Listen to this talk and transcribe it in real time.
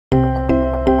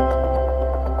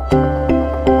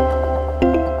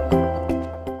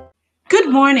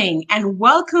morning and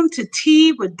welcome to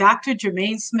Tea with Dr.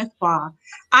 Jermaine Smith Baugh.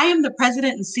 I am the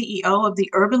president and CEO of the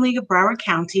Urban League of Broward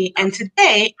County, and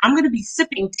today I'm going to be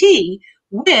sipping tea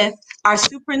with our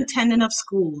superintendent of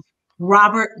schools,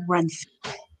 Robert Runcie.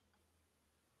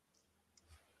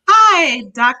 Hi,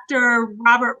 Dr.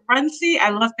 Robert Runcie. I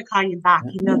love to call you Doc.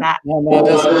 You know that. No,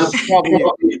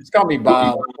 just call me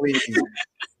Bob, please.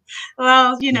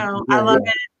 Well, you know, I love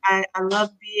it. I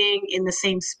love being in the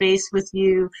same space with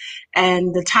you,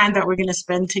 and the time that we're going to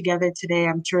spend together today,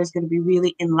 I'm sure is going to be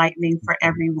really enlightening for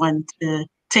everyone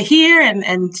to hear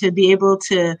and to be able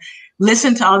to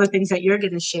listen to all the things that you're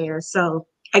going to share. So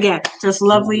again, just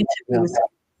lovely to be with you.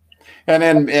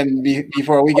 And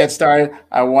before we get started,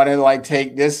 I want to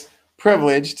take this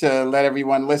privilege to let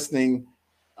everyone listening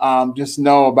just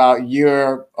know about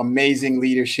your amazing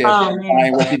leadership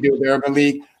and what you do with the Urban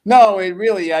League. No, it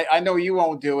really, I know you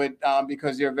won't do it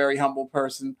because you're a very humble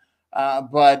person,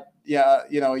 but yeah,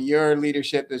 you know, your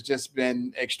leadership has just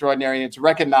been extraordinary, and it's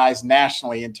recognized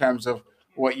nationally in terms of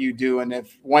what you do. And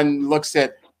if one looks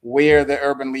at where the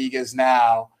Urban League is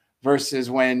now versus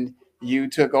when you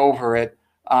took over it,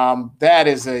 that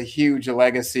is a huge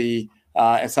legacy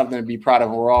and something to be proud of.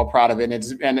 We're all proud of it.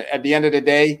 And at the end of the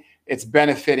day, it's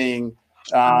benefiting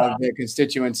the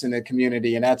constituents in the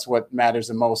community, and that's what matters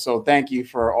the most. So thank you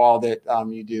for all that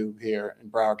you do here in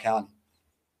Broward County.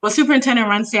 Well, Superintendent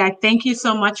Runcie, I thank you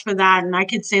so much for that, and I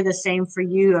could say the same for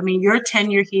you. I mean, your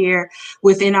tenure here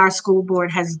within our school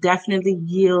board has definitely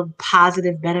yielded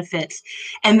positive benefits.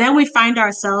 And then we find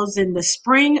ourselves in the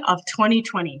spring of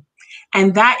 2020.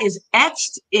 And that is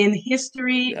etched in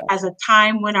history as a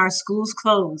time when our schools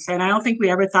closed. And I don't think we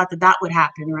ever thought that that would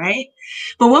happen, right?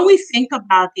 But when we think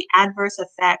about the adverse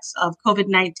effects of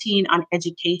COVID-19 on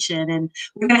education, and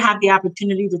we're going to have the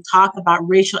opportunity to talk about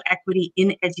racial equity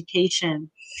in education,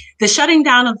 the shutting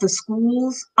down of the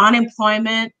schools,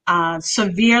 unemployment,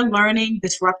 severe learning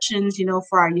disruptions, you know,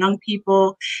 for our young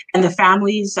people and the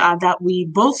families that we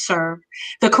both serve,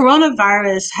 the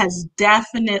coronavirus has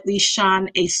definitely shone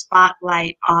a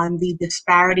spotlight on the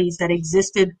disparities that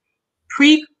existed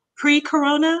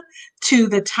pre-corona to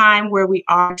the time where we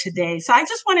are today. So I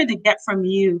just wanted to get from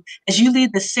you, as you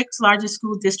lead the 6th largest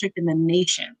school district in the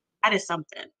nation, that is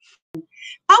something.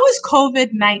 How is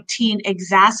COVID-19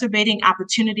 exacerbating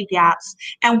opportunity gaps,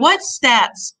 and what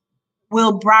steps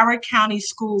will Broward County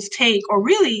schools take, or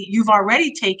really you've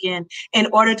already taken, in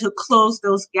order to close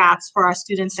those gaps for our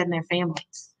students and their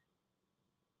families?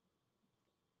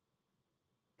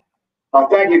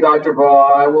 Thank you, Dr.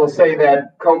 Baugh. I will say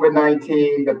that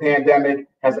COVID-19, the pandemic,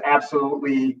 has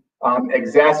absolutely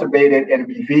exacerbated and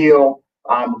revealed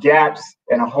gaps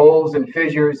and holes and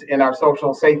fissures in our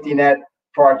social safety net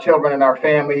for our children and our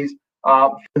families.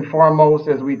 And foremost,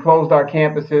 as we closed our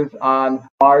campuses on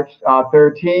March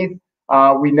 13th,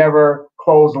 we never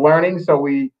closed learning, so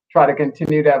we try to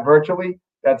continue that virtually.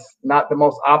 That's not the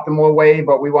most optimal way,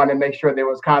 but we want to make sure there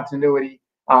was continuity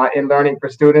in learning for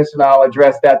students, and I'll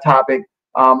address that topic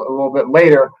a little bit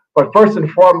later. But first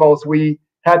and foremost, we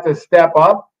had to step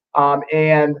up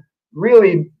and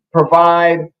really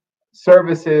provide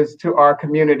services to our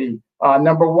community.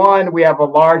 Number one, we have a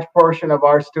large portion of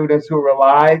our students who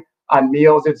rely on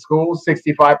meals at school.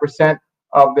 65%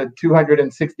 of the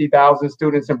 260,000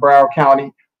 students in Broward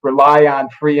County rely on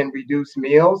free and reduced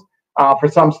meals. For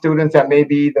some students, that may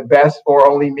be the best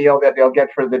or only meal that they'll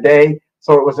get for the day.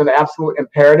 So it was an absolute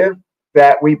imperative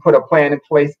that we put a plan in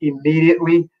place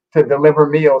immediately to deliver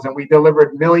meals. And we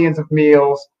delivered millions of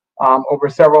meals over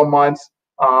several months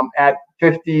at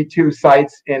 52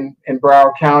 sites in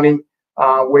Broward County,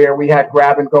 where we had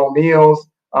grab-and-go meals.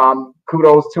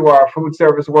 Kudos to our food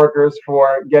service workers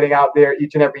for getting out there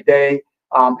each and every day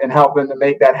and helping to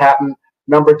make that happen.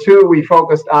 Number two, we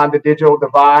focused on the digital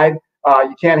divide.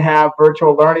 You can't have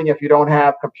virtual learning if you don't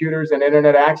have computers and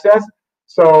internet access.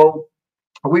 So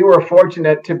we were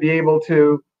fortunate to be able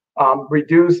to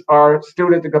reduce our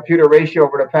student-to-computer ratio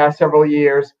over the past several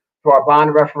years. Through our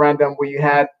bond referendum, we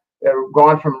had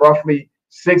gone from roughly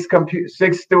six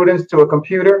students to a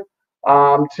computer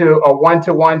to a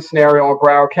one-to-one scenario in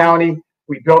Broward County.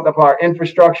 We built up our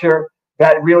infrastructure.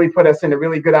 That really put us in a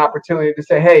really good opportunity to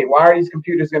say, hey, why are these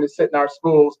computers going to sit in our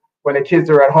schools when the kids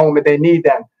are at home and they need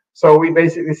them? So we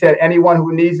basically said, anyone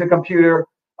who needs a computer,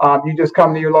 you just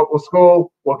come to your local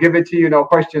school. We'll give it to you, no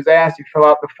questions asked. You fill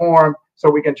out the form so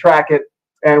we can track it.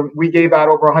 And we gave out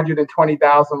over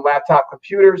 120,000 laptop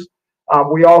computers.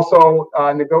 We also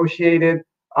negotiated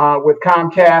with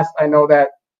Comcast. I know that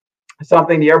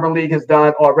something the Urban League has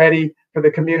done already for the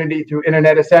community through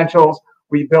Internet Essentials.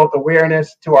 We built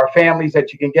awareness to our families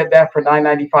that you can get that for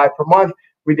 $9.95 per month.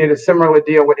 We did a similar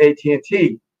deal with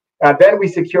AT&T. Then we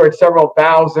secured several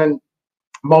thousand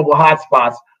mobile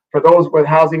hotspots for those with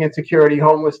housing insecurity,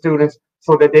 homeless students,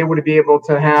 so that they would be able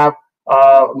to have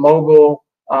mobile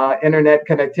internet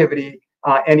connectivity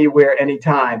anywhere,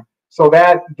 anytime. So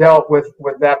that dealt with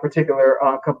that particular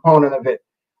component of it.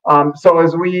 So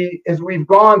as we've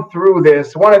gone through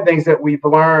this, one of the things that we've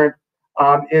learned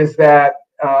is that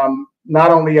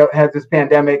not only has this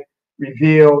pandemic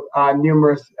revealed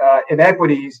numerous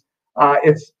inequities,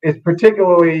 it's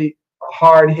particularly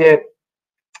hard hit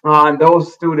on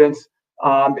those students,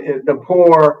 the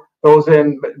poor, those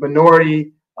in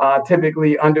minority,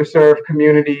 typically underserved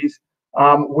communities,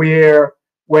 where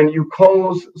when you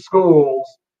close schools,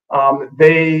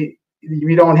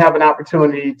 you don't have an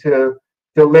opportunity to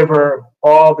deliver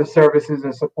all the services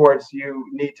and supports you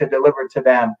need to deliver to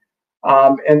them.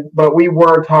 But we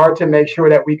worked hard to make sure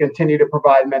that we continue to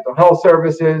provide mental health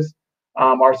services.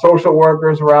 Our social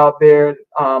workers were out there.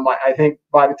 I think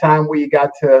by the time we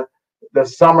got to the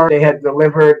summer, they had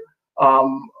delivered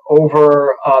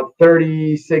over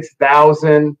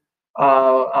 36,000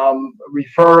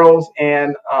 referrals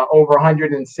and over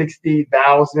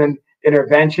 160,000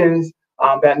 interventions.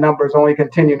 That number is only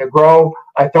continuing to grow.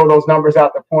 I throw those numbers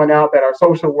out to point out that our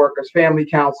social workers, family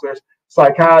counselors,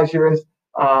 psychiatrists,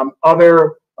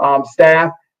 other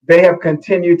staff, they have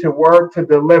continued to work to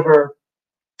deliver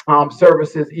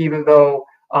services, even though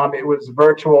it was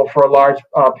virtual for a large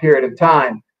period of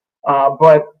time.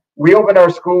 But we opened our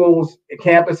schools,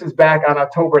 campuses back on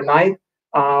October 9th,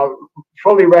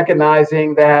 fully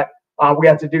recognizing that we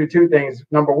had to do two things.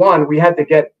 Number one, we had to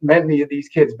get many of these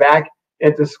kids back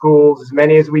into schools, as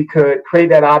many as we could, create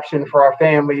that option for our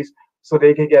families so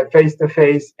they could get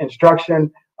face-to-face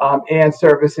instruction and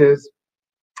services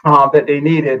that they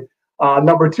needed.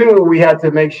 Number two, we had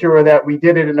to make sure that we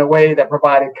did it in a way that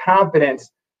provided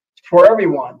confidence for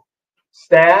everyone,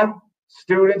 staff,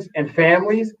 students, and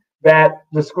families, that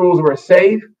the schools were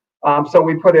safe. So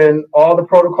we put in all the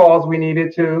protocols we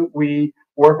needed to. We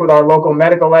work with our local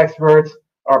medical experts,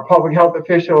 our public health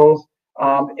officials,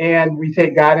 and we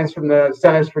take guidance from the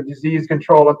Centers for Disease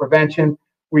Control and Prevention.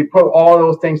 We put all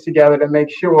those things together to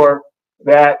make sure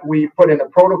that we put in the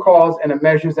protocols and the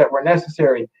measures that were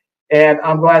necessary. And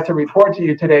I'm glad to report to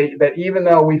you today that even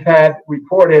though we've had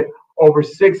reported over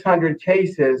 600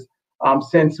 cases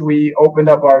since we opened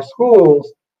up our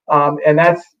schools, and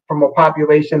that's from a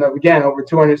population of, again, over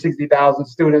 260,000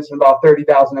 students and about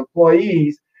 30,000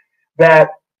 employees, that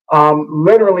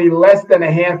literally less than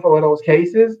a handful of those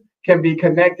cases can be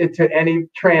connected to any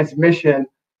transmission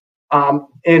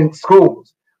in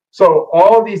schools. So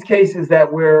all of these cases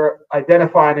that we're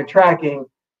identifying and tracking,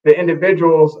 the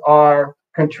individuals are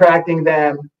contracting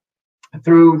them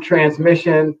through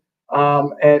transmission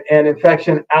and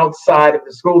infection outside of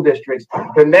the school districts.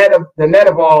 The net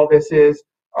of all this is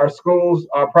our schools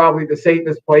are probably the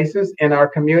safest places in our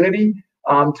community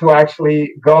to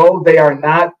actually go. They are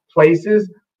not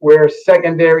places where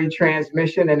secondary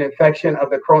transmission and infection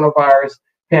of the coronavirus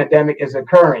pandemic is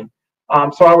occurring.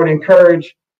 So I would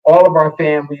encourage all of our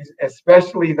families,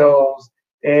 especially those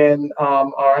in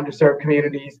our underserved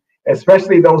communities,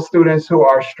 especially those students who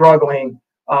are struggling,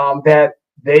 that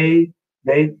they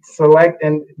select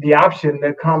the option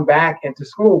to come back into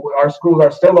school. Our schools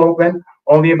are still open.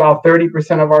 Only about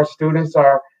 30% of our students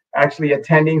are actually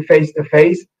attending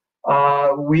face-to-face.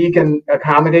 We can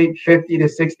accommodate 50 to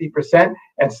 60%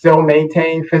 and still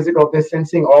maintain physical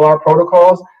distancing, all our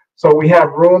protocols. So we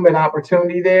have room and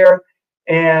opportunity there.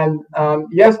 And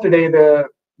yesterday, the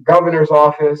governor's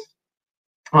office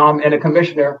and the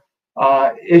commissioner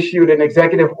issued an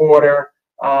executive order,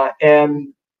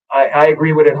 and I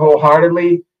agree with it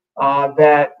wholeheartedly,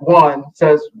 that one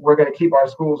says we're going to keep our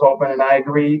schools open, and I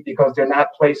agree, because they're not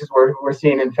places where we're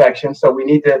seeing infection. So we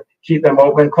need to keep them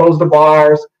open, close the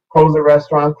bars, close the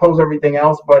restaurants, close everything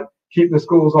else, but keep the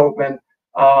schools open.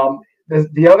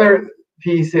 The other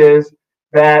piece is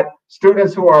that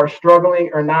students who are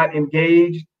struggling or not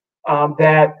engaged,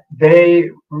 that they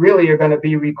really are going to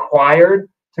be required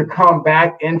to come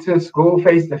back into school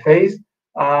face-to-face,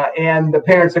 and the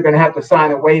parents are going to have to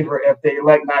sign a waiver if they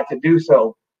elect not to do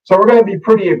so. So we're going to be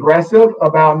pretty aggressive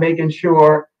about making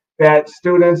sure that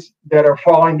students that are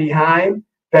falling behind,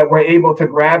 that we're able to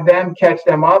grab them, catch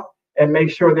them up, and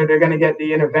make sure that they're going to get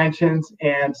the interventions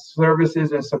and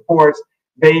services and supports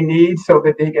they need so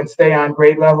that they can stay on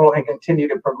grade level and continue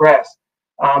to progress.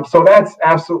 So that's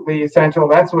absolutely essential.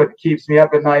 That's what keeps me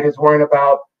up at night, is worrying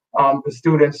about the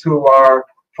students who are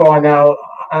falling out.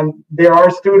 There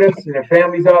are students and their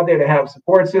families out there that have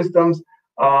support systems.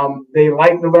 They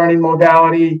like the learning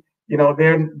modality. You know,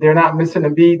 they're not missing a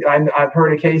beat. I've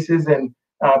heard of cases, and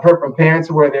I've heard from parents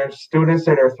where there's students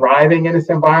that are thriving in this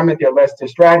environment. They're less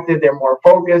distracted, they're more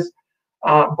focused,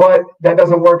 but that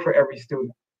doesn't work for every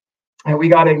student. And we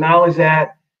got to acknowledge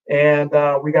that, and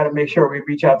we got to make sure we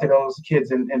reach out to those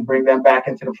kids and bring them back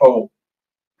into the fold.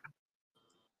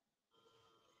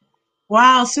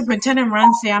 Wow, Superintendent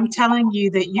Runcie, I'm telling you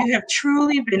that you have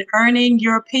truly been earning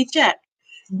your paycheck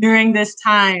during this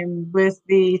time with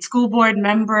the school board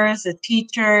members, the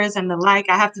teachers, and the like.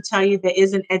 I have to tell you, there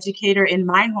is an educator in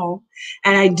my home,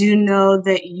 and I do know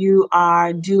that you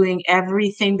are doing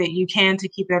everything that you can to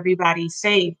keep everybody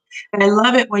safe. And I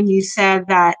love it when you said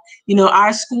that, you know,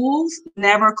 our schools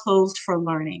never closed for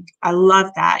learning. I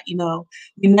love that. You know,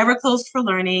 we never closed for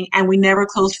learning, and we never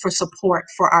closed for support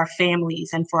for our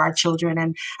families and for our children.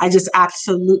 And I just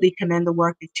absolutely commend the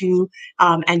work that you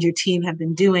and your team have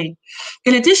been doing.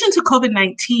 In addition to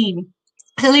COVID-19,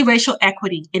 clearly racial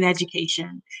equity in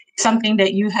education is something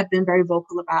that you have been very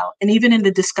vocal about. And even in the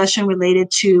discussion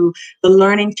related to the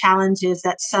learning challenges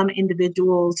that some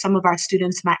individuals, some of our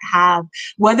students might have,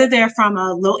 whether they're from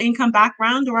a low-income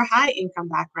background or a high-income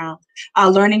background,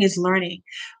 learning is learning.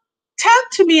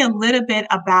 Talk to me a little bit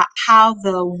about how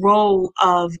the role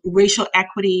of racial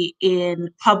equity in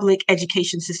public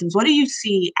education systems, what do you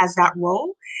see as that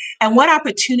role? And what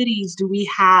opportunities do we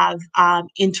have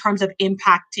in terms of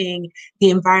impacting the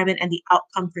environment and the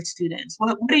outcome for students?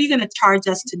 What are you going to charge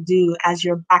us to do as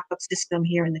your backup system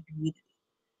here in the community?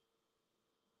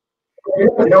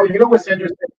 You know what's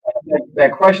interesting?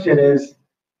 That question is,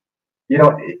 you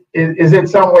know, is in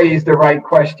some ways the right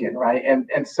question, right?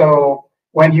 And so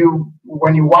when you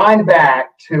wind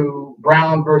back to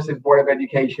Brown versus Board of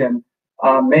Education,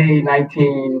 May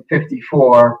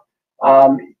 1954,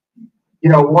 you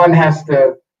know, one has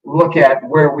to look at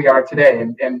where we are today.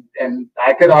 And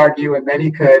I could argue, and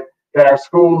many could, that our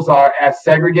schools are as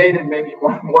segregated, maybe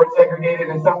more segregated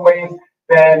in some ways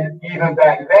than even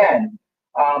back then.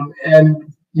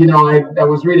 And, you know, I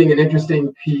was reading an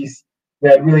interesting piece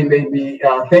that really made me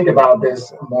think about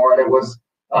this more. And it was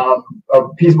a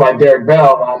piece by Derek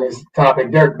Bell on this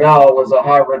topic. Derek Bell was a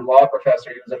Harvard law professor.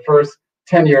 He was the first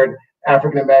tenured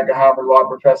African-American Harvard law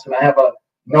professor. And I have a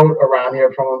note around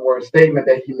here from him, where a statement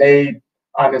that he made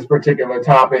on this particular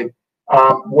topic,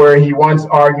 where he once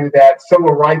argued that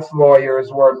civil rights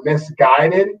lawyers were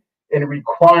misguided in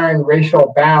requiring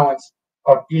racial balance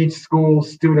of each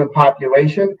school's student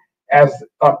population as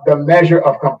the measure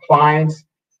of compliance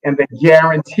and the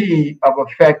guarantee of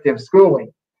effective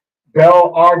schooling.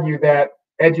 Bell argued that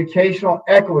educational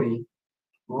equity,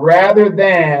 rather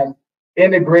than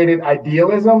integrated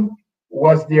idealism,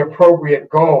 was the appropriate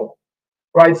goal,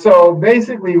 right? So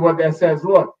basically what that says,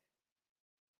 look,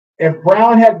 if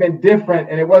Brown had been different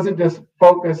and it wasn't just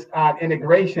focused on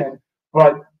integration,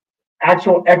 but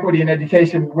actual equity in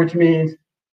education, which means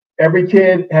every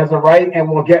kid has a right and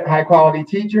will get high quality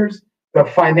teachers, the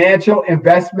financial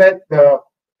investment, the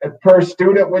per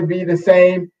student would be the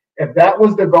same. If that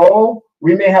was the goal,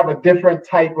 we may have a different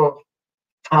type of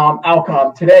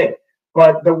outcome today.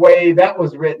 But the way that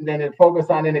was written, and it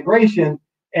focused on integration,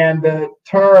 and the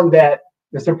term that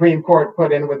the Supreme Court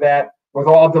put in with that, with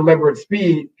all deliberate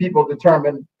speed, people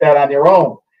determined that on their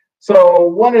own. So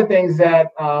one of the things that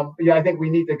I think we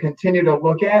need to continue to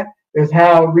look at is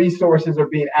how resources are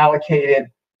being allocated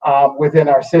within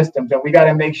our systems. And we got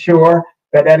to make sure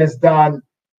that that is done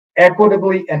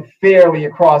equitably and fairly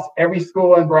across every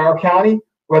school in Broward County,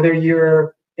 whether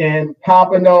you're in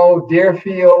Pompano,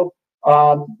 Deerfield,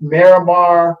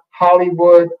 Miramar,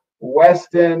 Hollywood,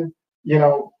 Weston. You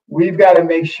know, we've got to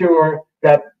make sure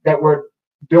that we're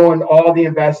doing all the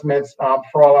investments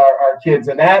for all our kids.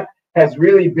 And that has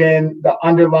really been the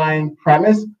underlying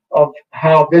premise of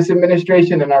how this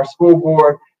administration and our school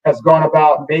board has gone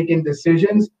about making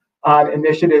decisions on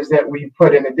initiatives that we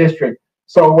put in the district.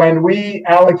 So when we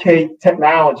allocate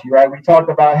technology, right, we talked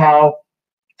about how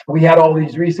we had all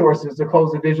these resources to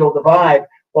close the digital divide.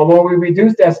 Well, when we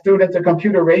reduced that student to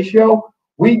computer ratio,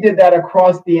 we did that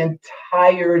across the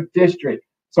entire district.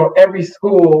 So every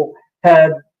school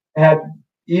had,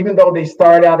 even though they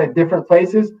started out at different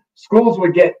places, schools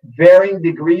would get varying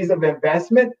degrees of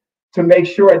investment to make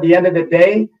sure at the end of the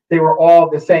day, they were all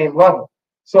the same level.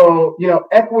 So, you know,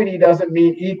 equity doesn't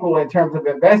mean equal in terms of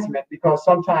investment, because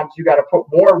sometimes you got to put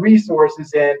more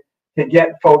resources in to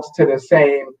get folks to the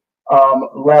same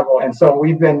level. And so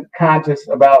we've been conscious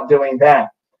about doing that.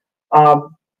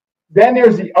 Then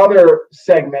there's the other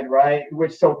segment, right?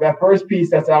 Which, so that first piece,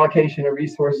 that's allocation of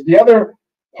resources. The other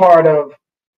part of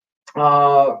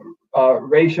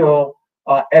racial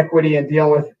equity and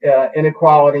dealing with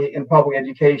inequality in public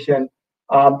education,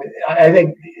 I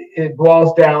think it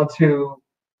boils down to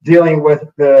dealing with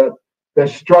the the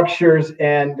structures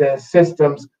and the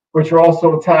systems, which are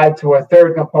also tied to a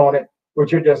third component,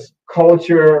 which are just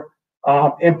culture,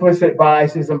 implicit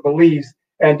biases and beliefs.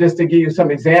 And just to give you some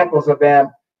examples of them,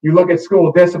 you look at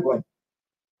school discipline.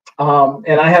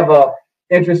 And I have a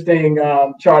interesting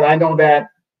chart. I know that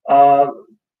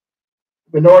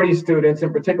minority students,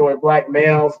 in particular Black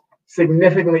males,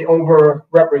 significantly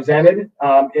overrepresented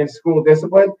in school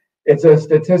discipline. It's a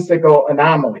statistical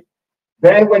anomaly.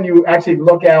 Then when you actually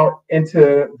look out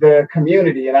into the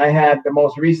community, and I had the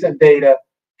most recent data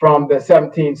from the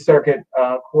 17th Circuit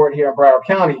Court here in Broward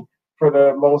County for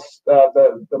the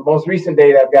most recent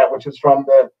data I've got, which is from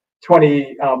the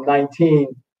 2019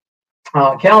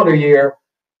 calendar year,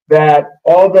 that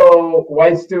although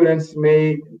white students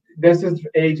this is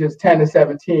ages 10 to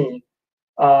 17,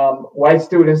 white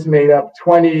students made up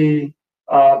 26%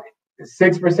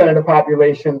 of the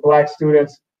population, Black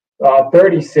students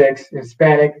 36,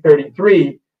 Hispanic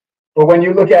 33. But when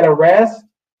you look at arrests,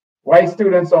 white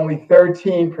students only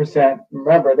 13%.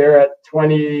 Remember, they're at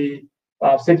 26%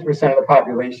 of the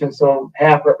population, so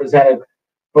half represented.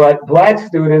 But Black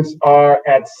students are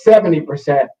at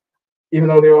 70%, even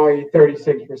though they're only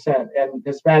 36%, and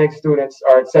Hispanic students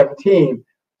are at 17%.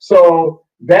 So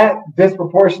that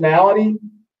disproportionality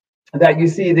that you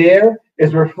see there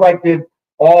is reflected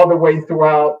all the way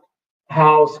throughout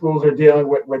how schools are dealing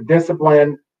with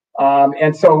discipline.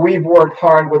 And so we've worked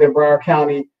hard within Broward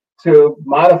County to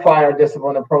modify our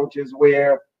discipline approaches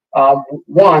where,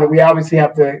 one, we obviously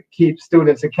have to keep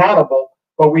students accountable,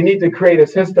 but we need to create a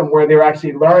system where they're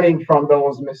actually learning from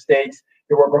those mistakes,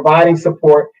 that we're providing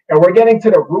support, and we're getting to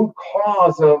the root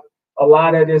cause of a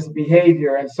lot of this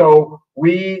behavior. And so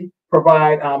we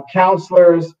provide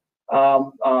counselors,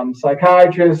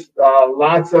 psychiatrists,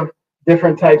 lots of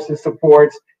different types of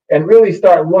supports, and really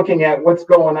start looking at what's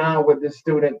going on with the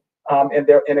student in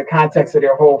the context of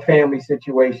their whole family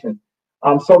situation.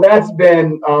 So that's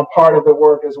been part of the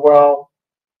work as well.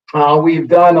 We've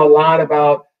done a lot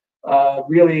about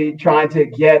really trying to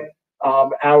get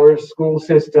our school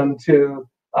system to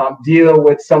deal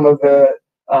with some of the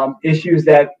issues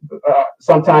that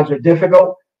sometimes are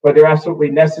difficult, but they're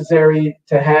absolutely necessary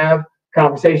to have,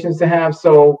 conversations to have.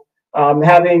 So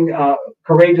having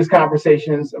courageous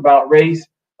conversations about race,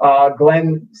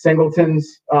 Glenn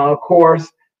Singleton's course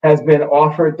has been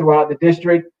offered throughout the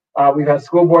district. We've had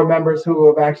school board members who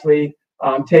have actually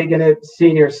taken it,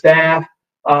 senior staff.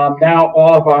 Now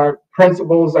all of our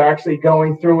principals are actually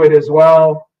going through it as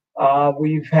well.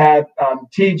 We've had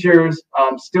teachers,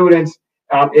 students.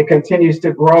 It continues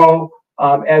to grow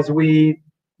as we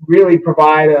really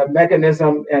provide a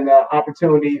mechanism and an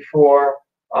opportunity for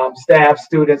staff,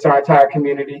 students, our entire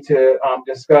community to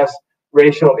discuss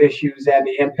racial issues and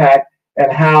the impact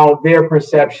and how their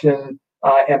perception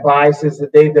and biases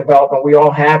that they develop, and we all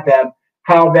have them,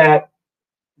 how that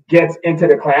gets into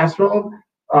the classroom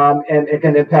and it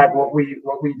can impact what we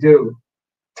do.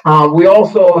 We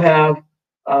also have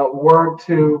worked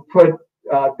to put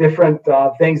different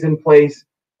things in place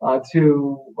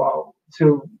to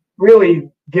really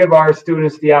give our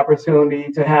students the opportunity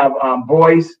to have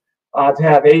voice, to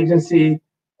have agency.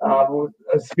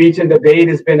 Speech and debate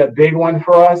has been a big one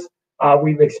for us.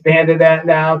 We've expanded that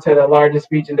now to the largest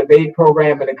speech and debate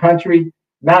program in the country,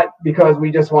 not because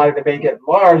we just wanted to make it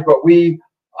large, but we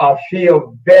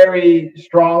feel very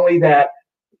strongly that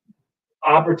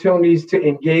opportunities to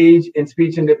engage in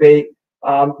speech and debate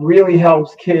really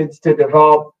helps kids to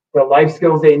develop the life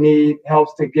skills they need,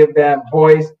 helps to give them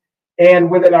voice.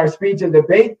 And within our speech and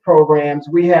debate programs,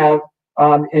 we have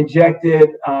injected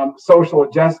social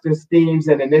justice themes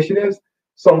and initiatives.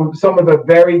 So some of the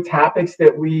very topics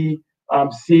that we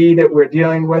see that we're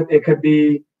dealing with, it could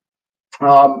be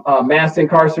mass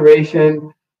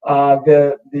incarceration,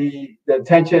 the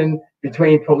tension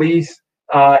between police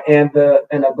and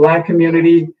the Black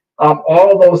community.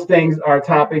 All those things are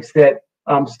topics that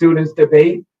students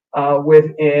debate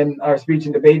within our speech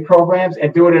and debate programs,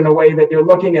 and do it in a way that they're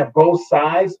looking at both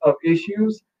sides of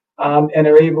issues and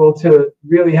are able to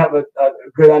really have a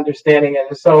good understanding.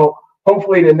 And so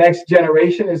hopefully the next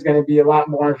generation is going to be a lot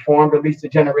more informed, at least a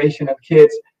generation of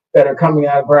kids that are coming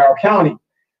out of Broward County.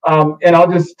 And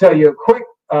I'll just tell you a quick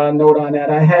note on that.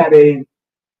 I had a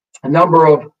number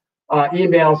of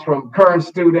emails from current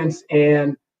students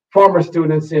and former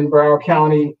students in Broward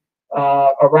County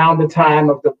around the time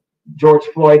of the George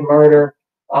Floyd murder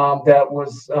that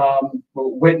was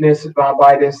witnessed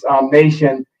by this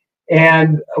nation.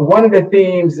 And one of the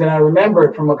themes that I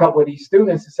remembered from a couple of these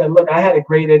students is said, look, I had a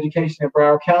great education in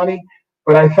Broward County,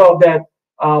 but I felt that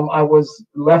I was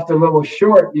left a little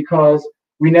short because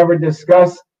we never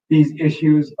discussed these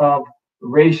issues of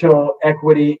racial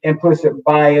equity, implicit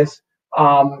bias,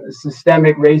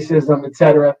 systemic racism, et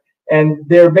cetera. And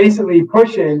they're basically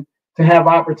pushing to have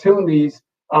opportunities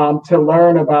to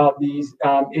learn about these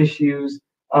issues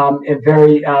in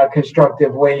very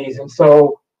constructive ways. And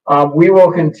so we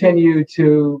will continue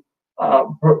to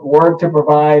work to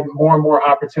provide more and more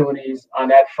opportunities on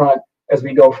that front as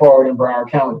we go forward in Broward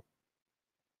County.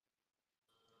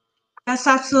 That's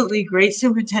absolutely great,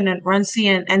 Superintendent Runcie.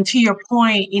 And to your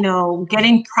point, you know,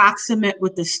 getting proximate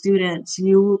with the students,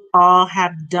 you all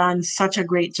have done such a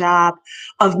great job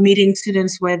of meeting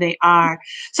students where they are.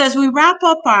 So as we wrap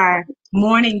up our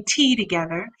morning tea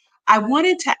together, I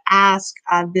wanted to ask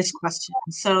this question.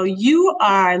 So you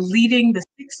are leading the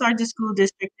 6th largest school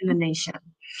district in the nation.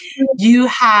 You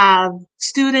have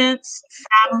students,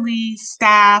 families,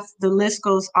 staff, the list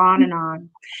goes on and on.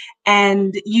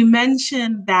 And you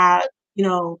mentioned that, you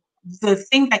know, the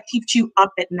thing that keeps you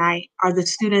up at night are the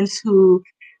students who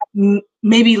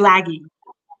may be lagging,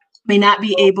 may not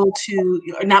be able to,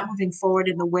 or not moving forward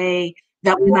in the way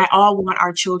that we might all want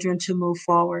our children to move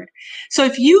forward. So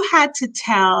if you had to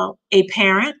tell a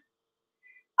parent,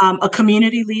 a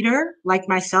community leader like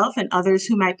myself and others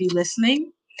who might be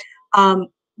listening,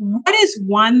 what is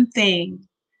one thing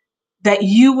that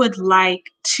you would like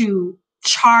to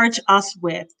charge us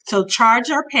with? So charge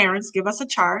our parents, give us a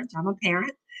charge. I'm a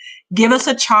parent. Give us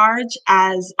a charge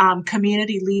as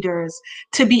community leaders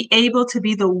to be able to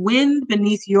be the wind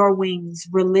beneath your wings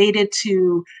related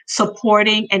to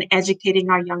supporting and educating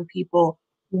our young people.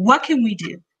 What can we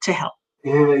do to help?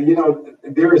 Yeah, you know,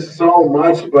 there is so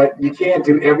much, but you can't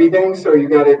do everything. So you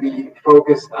got to be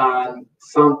focused on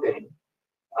something.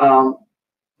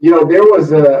 You know, there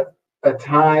was a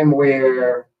time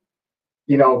where,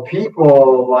 you know,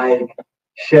 people like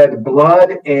shed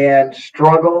blood and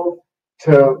struggled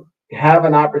to have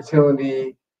an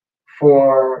opportunity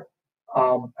for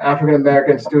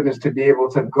African-American students to be able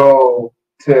to go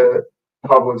to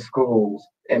public schools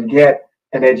and get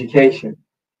an education.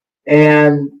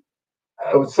 And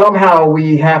somehow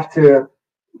we have to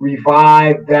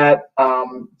revive that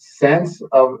sense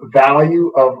of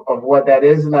value of what that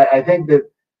is. And I think that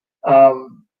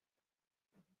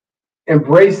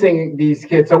embracing these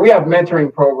kids. So we have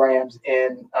mentoring programs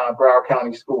in Broward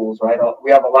County schools, right?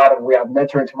 We have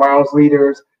Mentoring Tomorrow's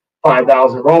Leaders,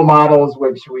 5,000 Role Models,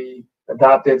 which we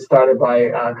adopted, started by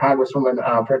Congresswoman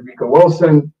Frederica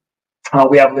Wilson.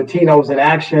 We have Latinos in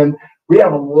Action. We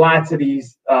have lots of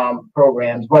these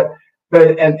programs, but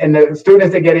the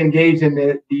students that get engaged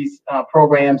in these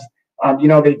programs, you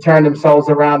know, they turn themselves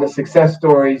around. The success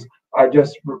stories are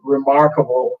just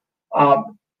remarkable.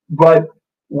 But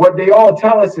what they all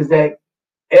tell us is that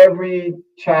every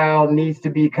child needs to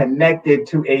be connected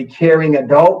to a caring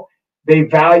adult. They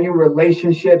value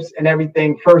relationships and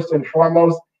everything first and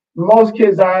foremost. Most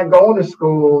kids aren't going to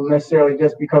school necessarily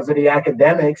just because of the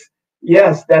academics.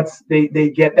 Yes,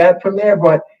 they get that from there,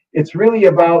 but it's really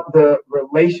about the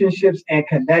relationships and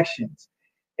connections.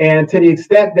 And to the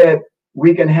extent that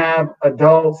we can have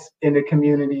adults in the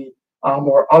community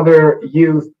or other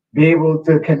youth be able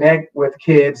to connect with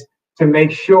kids to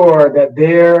make sure that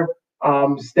they're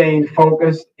staying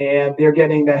focused and they're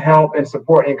getting the help and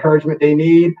support and encouragement they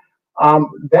need,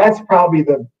 that's probably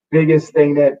the biggest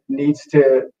thing that needs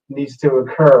to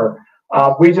occur.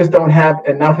 We just don't have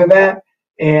enough of that.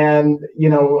 And, you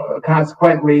know,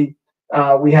 consequently,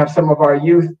 we have some of our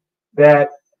youth that,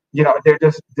 you know, they're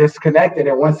just disconnected.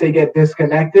 And once they get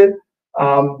disconnected,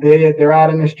 they're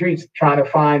out in the streets trying to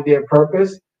find their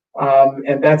purpose.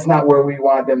 And that's not where we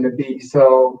want them to be.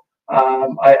 So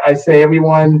I say,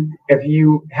 everyone, if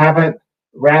you haven't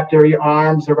wrapped your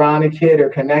arms around a kid or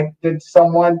connected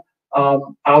someone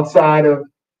outside of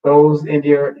those in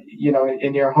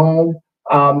your home,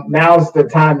 now's the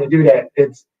time to do that.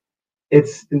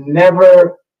 It's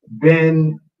never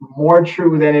been more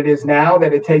true than it is now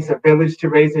that it takes a village to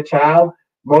raise a child.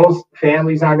 Most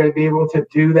families aren't going to be able to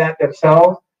do that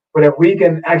themselves. But if we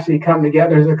can actually come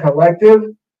together as a collective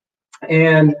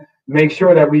and make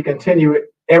sure that we continue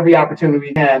every opportunity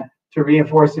we can to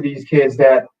reinforce to these kids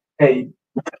that, hey,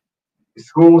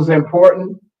 school is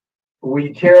important,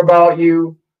 we care about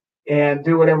you, and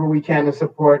do whatever we can to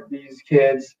support these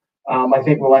kids, I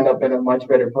think we'll end up in a much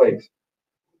better place.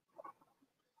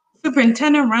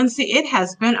 Superintendent Runcie, it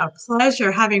has been a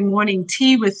pleasure having morning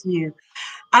tea with you.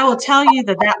 I will tell you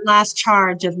that last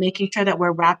charge of making sure that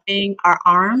we're wrapping our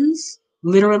arms,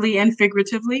 literally and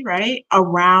figuratively, right,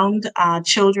 around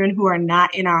children who are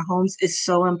not in our homes is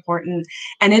so important.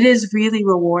 And it is really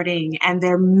rewarding. And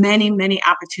there are many, many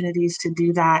opportunities to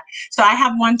do that. So I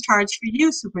have one charge for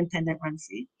you, Superintendent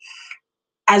Runcie.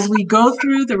 As we go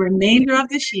through the remainder of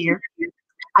this year,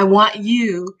 I want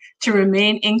you to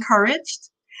remain encouraged.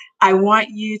 I want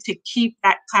you to keep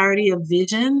that clarity of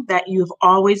vision that you've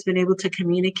always been able to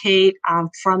communicate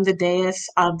from the dais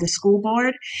of the school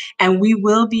board. And we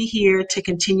will be here to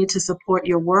continue to support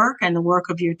your work and the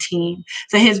work of your team.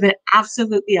 So it has been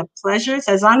absolutely a pleasure.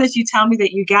 So as long as you tell me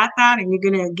that you got that and you're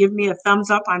going to give me a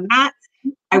thumbs up on that,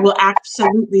 I will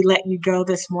absolutely let you go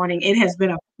this morning. It has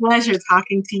been a pleasure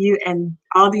talking to you and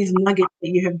all these nuggets that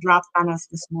you have dropped on us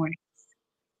this morning.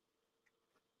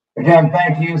 Again,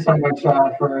 thank you so much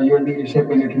for your leadership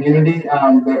in the community.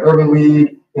 The Urban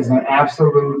League is an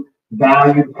absolute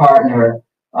valued partner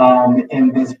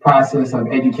in this process of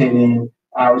educating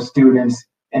our students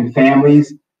and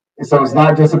families. And so it's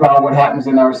not just about what happens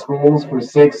in our schools for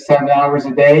 6-7 hours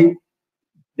a day.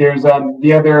 There's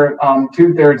the other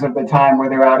 2/3 of the time where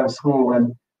they're out of school,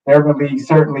 and the Urban League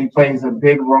certainly plays a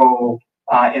big role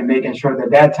in making sure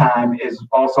that that time is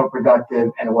also productive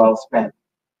and well spent.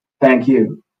 Thank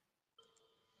you.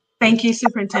 Thank you,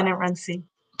 Superintendent Runcie.